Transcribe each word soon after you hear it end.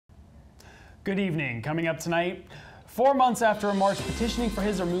Good evening. Coming up tonight, 4 months after a march petitioning for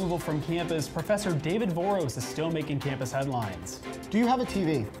his removal from campus, Professor David Voros is still making campus headlines. Do you have a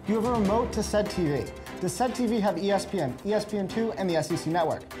TV? Do you have a remote to Sept TV? Does Sept TV have ESPN, ESPN2, and the SEC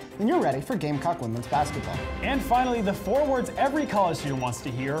Network? Then you're ready for Gamecock women's basketball. And finally, the 4 words every college student wants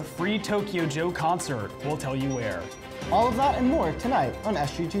to hear, free Tokyo Joe concert. We'll tell you where. All of that and more tonight on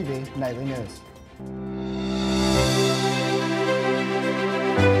SGTV Nightly News.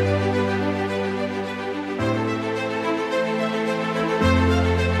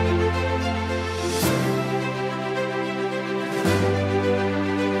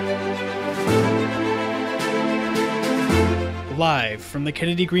 Live from the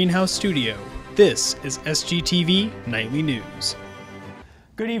Kennedy Greenhouse studio, this is SGTV Nightly News.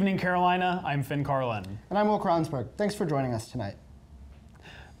 Good evening, Carolina. I'm Finn Carlin. And I'm Will Kronsberg. Thanks for joining us tonight.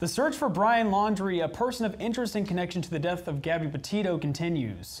 The search for Brian Laundrie, a person of interest in connection to the death of Gabby Petito,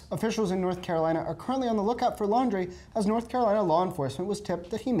 continues. Officials in North Carolina are currently on the lookout for Laundrie, as North Carolina law enforcement was tipped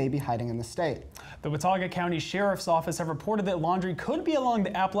that he may be hiding in the state. The Watauga County Sheriff's Office have reported that Laundrie could be along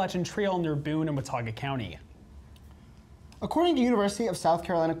the Appalachian Trail near Boone and Watauga County. According to University of South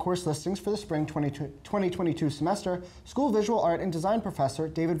Carolina course listings for the spring 2022 semester, school visual art and design professor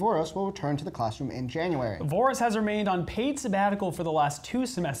David Voros will return to the classroom in January. Voros has remained on paid sabbatical for the last 2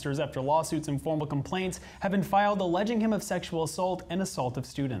 semesters after lawsuits and formal complaints have been filed alleging him of sexual assault and assault of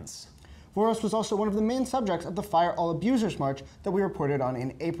students. Voros was also one of the main subjects of the Fire All Abusers March that we reported on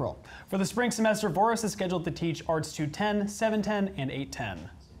in April. For the spring semester, Voros is scheduled to teach Arts 210, 710, and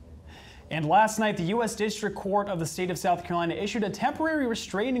 810. And last night, the U.S. District Court of the state of South Carolina issued a temporary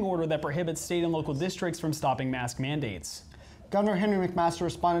restraining order that prohibits state and local districts from stopping mask mandates. Governor Henry McMaster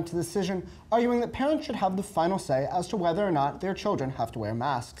responded to the decision, arguing that parents should have the final say as to whether or not their children have to wear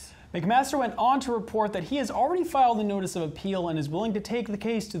masks. McMaster went on to report that he has already filed a notice of appeal and is willing to take the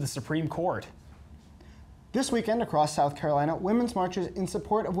case to the Supreme Court. This weekend across South Carolina, women's marches in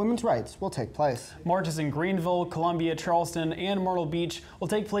support of women's rights will take place. Marches in Greenville, Columbia, Charleston, and Myrtle Beach will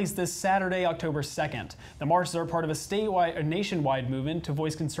take place this Saturday, October 2nd. The marches are part of a nationwide movement to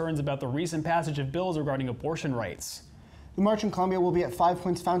voice concerns about the recent passage of bills regarding abortion rights. The march in Columbia will be at 5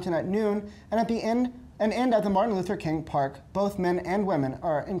 Points Fountain at noon, and at the end at the Martin Luther King Park. Both men and women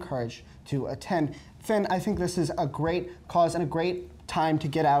are encouraged to attend. Finn, I think this is a great cause and a great time to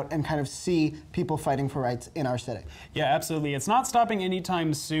get out and kind of see people fighting for rights in our city. Yeah, absolutely. It's not stopping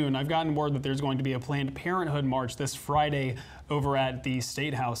anytime soon. I've gotten word that there's going to be a Planned Parenthood march this Friday over at the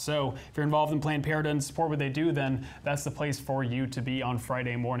State House. So if you're involved in Planned Parenthood and support what they do, then that's the place for you to be on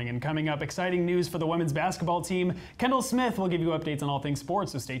Friday morning. And coming up, exciting news for the women's basketball team. Kendall Smith will give you updates on all things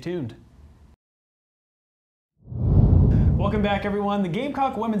sports, so stay tuned. Welcome back, everyone. The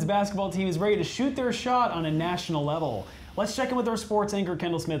Gamecock women's basketball team is ready to shoot their shot on a national level. Let's check in with our sports anchor,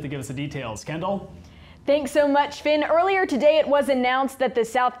 Kendall Smith, to give us the details. Kendall? Thanks so much, Finn. Earlier today, it was announced that the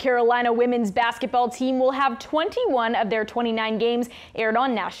South Carolina women's basketball team will have 21 of their 29 games aired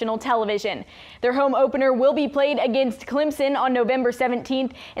on national television. Their home opener will be played against Clemson on November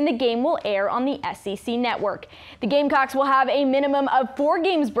 17th, and the game will air on the SEC Network. The Gamecocks will have a minimum of 4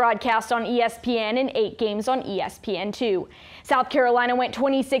 games broadcast on ESPN and 8 games on ESPN2. South Carolina went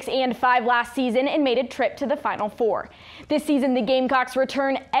 26-5 last season and made a trip to the Final Four. This season, the Gamecocks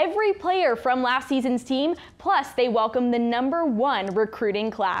return every player from last season's team, plus they welcome the #1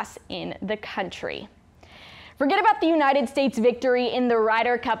 recruiting class in the country. Forget about the United States victory in the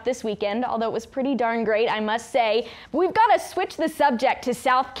Ryder Cup this weekend, although it was pretty darn great, I must say. But we've got to switch the subject to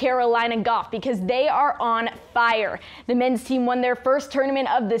South Carolina golf because they are on fire. The men's team won their first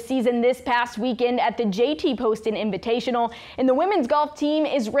tournament of the season this past weekend at the JT Poston Invitational, and the women's golf team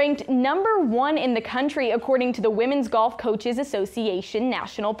is ranked #1 in the country according to the Women's Golf Coaches Association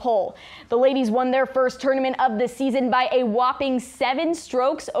national poll. The ladies won their first tournament of the season by a whopping 7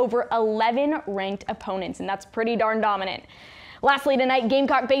 strokes over 11 ranked opponents, and that's pretty darn dominant. Lastly tonight,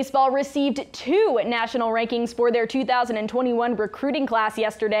 Gamecock baseball received 2 national rankings for their 2021 recruiting class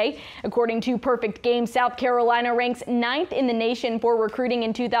yesterday. According to Perfect Game, South Carolina ranks 9th in the nation for recruiting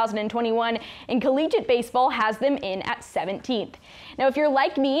in 2021, and collegiate baseball has them in at 17th. Now, if you're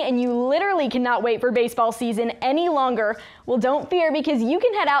like me and you literally cannot wait for baseball season any longer, well, don't fear, because you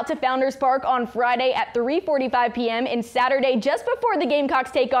can head out to Founders Park on Friday at 3:45 p.m. and Saturday just before the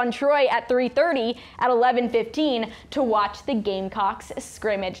Gamecocks take on Troy at 3:30 at 11:15 to watch the Gamecocks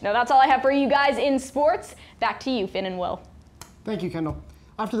scrimmage. Now, that's all I have for you guys in sports. Back to you, Finn and Will. Thank you, Kendall.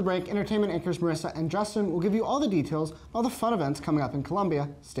 After the break, entertainment anchors Marissa and Justin will give you all the details of all the fun events coming up in Columbia.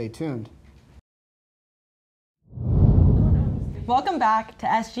 Stay tuned. Welcome back to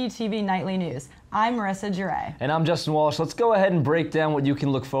SGTV Nightly News. I'm Marissa Giray. And I'm Justin Walsh. Let's go ahead and break down what you can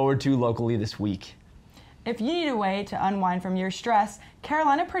look forward to locally this week. If you need a way to unwind from your stress,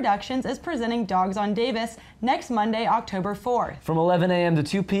 Carolina Productions is presenting Dogs on Davis next Monday, October 4th. From 11 a.m. to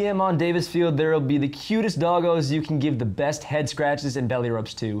 2 p.m. on Davis Field, there will be the cutest doggos you can give the best head scratches and belly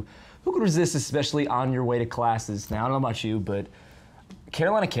rubs to. Who could resist, especially on your way to classes? Now, I don't know about you, but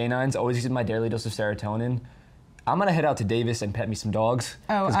Carolina canines always get my daily dose of serotonin. I'm going to head out to Davis and pet me some dogs.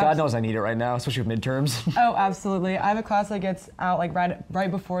 Because God knows I need it right now, especially with midterms. Oh, absolutely. I have a class that gets out like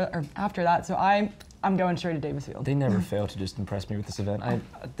right before or after that, so I'm going straight to Davis Field. They never fail to just impress me with this event.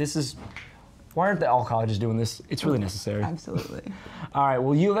 Why aren't all colleges doing this? It's really necessary. Absolutely. All right,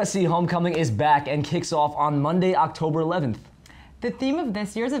 well, UofSC Homecoming is back and kicks off on Monday, October 11th. The theme of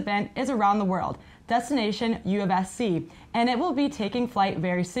this year's event is Around the World, Destination UofSC, and it will be taking flight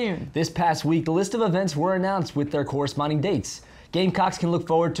very soon. This past week, the list of events were announced with their corresponding dates. Gamecocks can look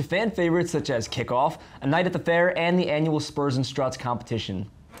forward to fan favorites such as Kickoff, a night at the fair, and the annual Spurs and Struts competition.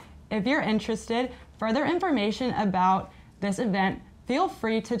 If you're interested, further information about this event, feel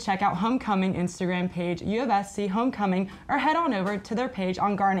free to check out Homecoming Instagram page, UofSC Homecoming, or head on over to their page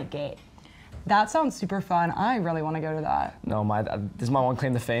on Garnet Gate. That sounds super fun. I really want to go to that. No, this is my one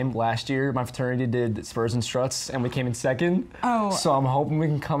claim to fame. Last year, my fraternity did Spurs and Struts, and we came in second. Oh. So I'm hoping we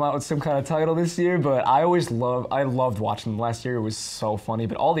can come out with some kind of title this year. But I loved watching them last year. It was so funny.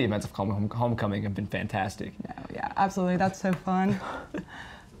 But all the events of Homecoming have been fantastic. No, yeah, absolutely. That's so fun.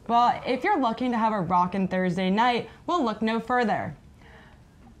 Well, if you're looking to have a rockin' Thursday night, we'll look no further.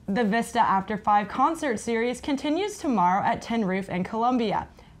 The Vista After 5 concert series continues tomorrow at Tin Roof in Columbia.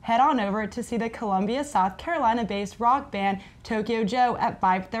 Head on over to see the Columbia, South Carolina-based rock band Tokyo Joe at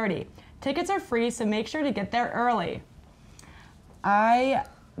 5:30. Tickets are free, so make sure to get there early. I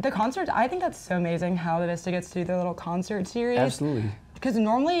think that's so amazing how the Vista gets to do their little concert series. Absolutely. Because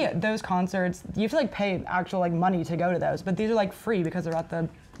normally those concerts, you have to pay actual money to go to those, but these are free because they're at the.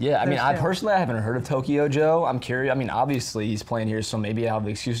 Yeah, I mean, I haven't heard of Tokyo Joe. I'm curious. I mean, obviously he's playing here, so maybe I have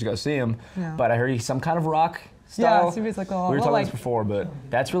the excuse to go see him. Yeah. But I heard he's some kind of rock style. Yeah, so he's we were talking about this before, but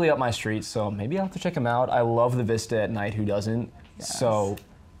that's really up my street, so maybe I'll have to check him out. I love the Vista at night, who doesn't? Yes. So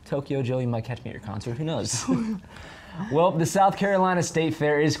Tokyo Joe, you might catch me at your concert, who knows? Well, the South Carolina State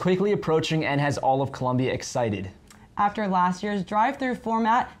Fair is quickly approaching and has all of Columbia excited. After last year's drive-through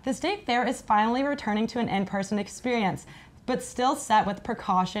format, the State Fair is finally returning to an in-person experience, but still set with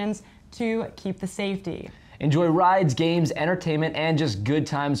precautions to keep the safety. Enjoy rides, games, entertainment, and just good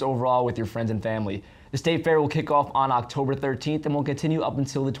times overall with your friends and family. The State Fair will kick off on October 13th and will continue up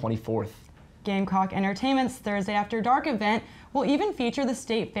until the 24th. Gamecock Entertainment's Thursday After Dark event will even feature the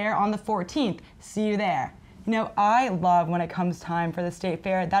State Fair on the 14th. See you there. You know, I love when it comes time for the State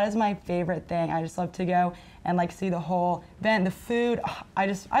Fair. That is my favorite thing. I just love to go and see the whole event, the food.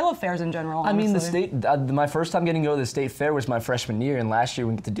 I love fairs in general. I mean, honestly. my first time getting to go to the State Fair was my freshman year, and last year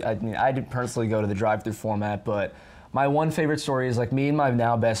I did personally go to the drive-through format, but my one favorite story is me and my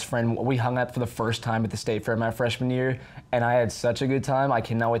now best friend, we hung out for the first time at the State Fair my freshman year, and I had such a good time. I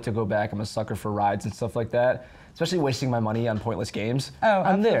cannot wait to go back. I'm a sucker for rides and stuff like that, especially wasting my money on pointless games. Oh,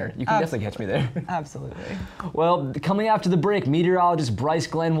 I'm there. You can definitely catch me there. Absolutely. Well, coming after the break, meteorologist Bryce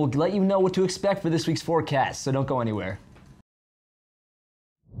Glenn will let you know what to expect for this week's forecast, so don't go anywhere.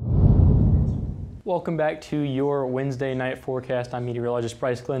 Welcome back to your Wednesday night forecast. I'm meteorologist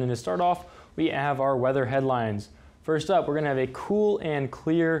Bryce Glenn, and to start off, we have our weather headlines. First up, we're going to have a cool and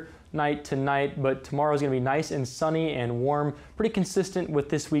clear night tonight, but tomorrow is going to be nice and sunny and warm, pretty consistent with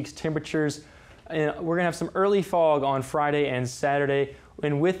this week's temperatures. And we're going to have some early fog on Friday and Saturday,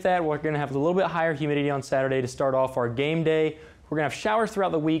 and with that, we're going to have a little bit higher humidity on Saturday to start off our game day. We're going to have showers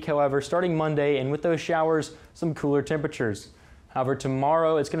throughout the week, however, starting Monday, and with those showers, some cooler temperatures. However,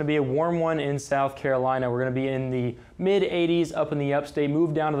 tomorrow it's going to be a warm one in South Carolina. We're going to be in the mid-80s up in the upstate.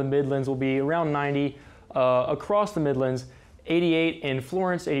 Move down to the Midlands, will be around 90 across the Midlands. 88 in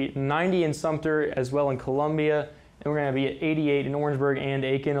Florence, 90 in Sumter, as well in Columbia. And we're going to be at 88 in Orangeburg and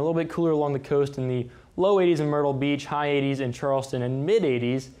Aiken. A little bit cooler along the coast in the low 80s in Myrtle Beach, high 80s in Charleston, and mid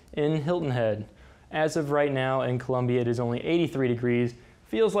 80s in Hilton Head. As of right now in Columbia, it is only 83 degrees.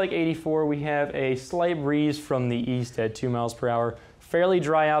 Feels like 84. We have a slight breeze from the east at 2 miles per hour. Fairly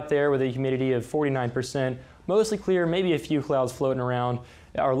dry out there with a humidity of 49%. Mostly clear, maybe a few clouds floating around.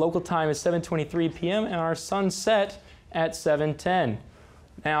 Our local time is 7:23 p.m. and our sunset at 7:10.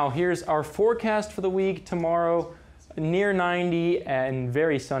 Now here's our forecast for the week. Tomorrow, near 90 and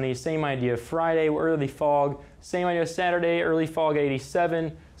very sunny. Same idea. Friday, early fog. Same idea. Saturday, early fog at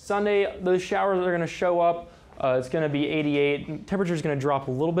 87. Sunday, those showers are going to show up. It's going to be 88. Temperature is going to drop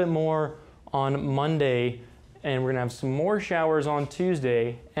a little bit more on Monday, and we're going to have some more showers on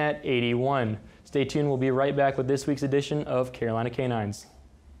Tuesday at 81. Stay tuned. We'll be right back with this week's edition of Carolina Canines.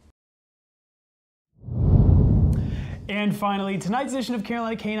 And finally, tonight's edition of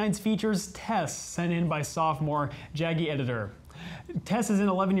Carolina Canines features Tess, sent in by sophomore Jaggy Editor. Tess is an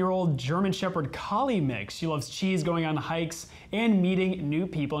 11-year-old German Shepherd Collie mix. She loves cheese, going on hikes, and meeting new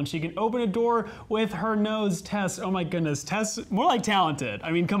people, and she can open a door with her nose. Tess, oh my goodness, Tess, more like talented.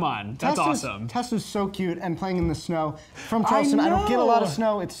 I mean, come on, that's awesome. Tess is so cute and playing in the snow. From Charleston, I don't get a lot of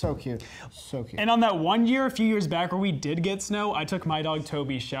snow. It's so cute, so cute. And on that one year, a few years back, where we did get snow, I took my dog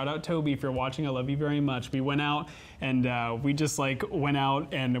Toby. Shout out Toby if you're watching. I love you very much. We went out and we just went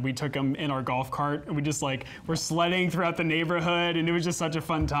out and we took him in our golf cart and we just were sledding throughout the neighborhood, and it was just such a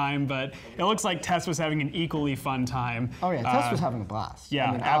fun time. But it looks like Tess was having an equally fun time. Oh yeah, Tess was having a blast. Yeah,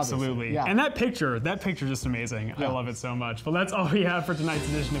 I mean, absolutely. Yeah. And that picture just amazing. Yeah. I love it so much. Well, that's all we have for tonight's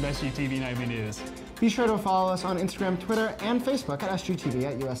edition of SGTV Nightly News. Be sure to follow us on Instagram, Twitter, and Facebook at SGTV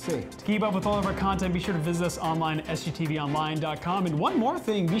at USC. To keep up with all of our content, be sure to visit us online at sgtvonline.com. And one more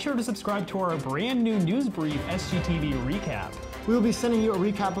thing, be sure to subscribe to our brand new news brief, SGTV Recap. We will be sending you a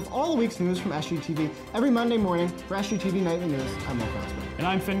recap of all the week's news from SGTV every Monday morning. For SGTV Nightly News, I'm Will Crosby. And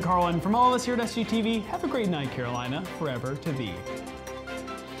I'm Finn Carlin. From all of us here at SGTV, have a great night, Carolina, forever to thee.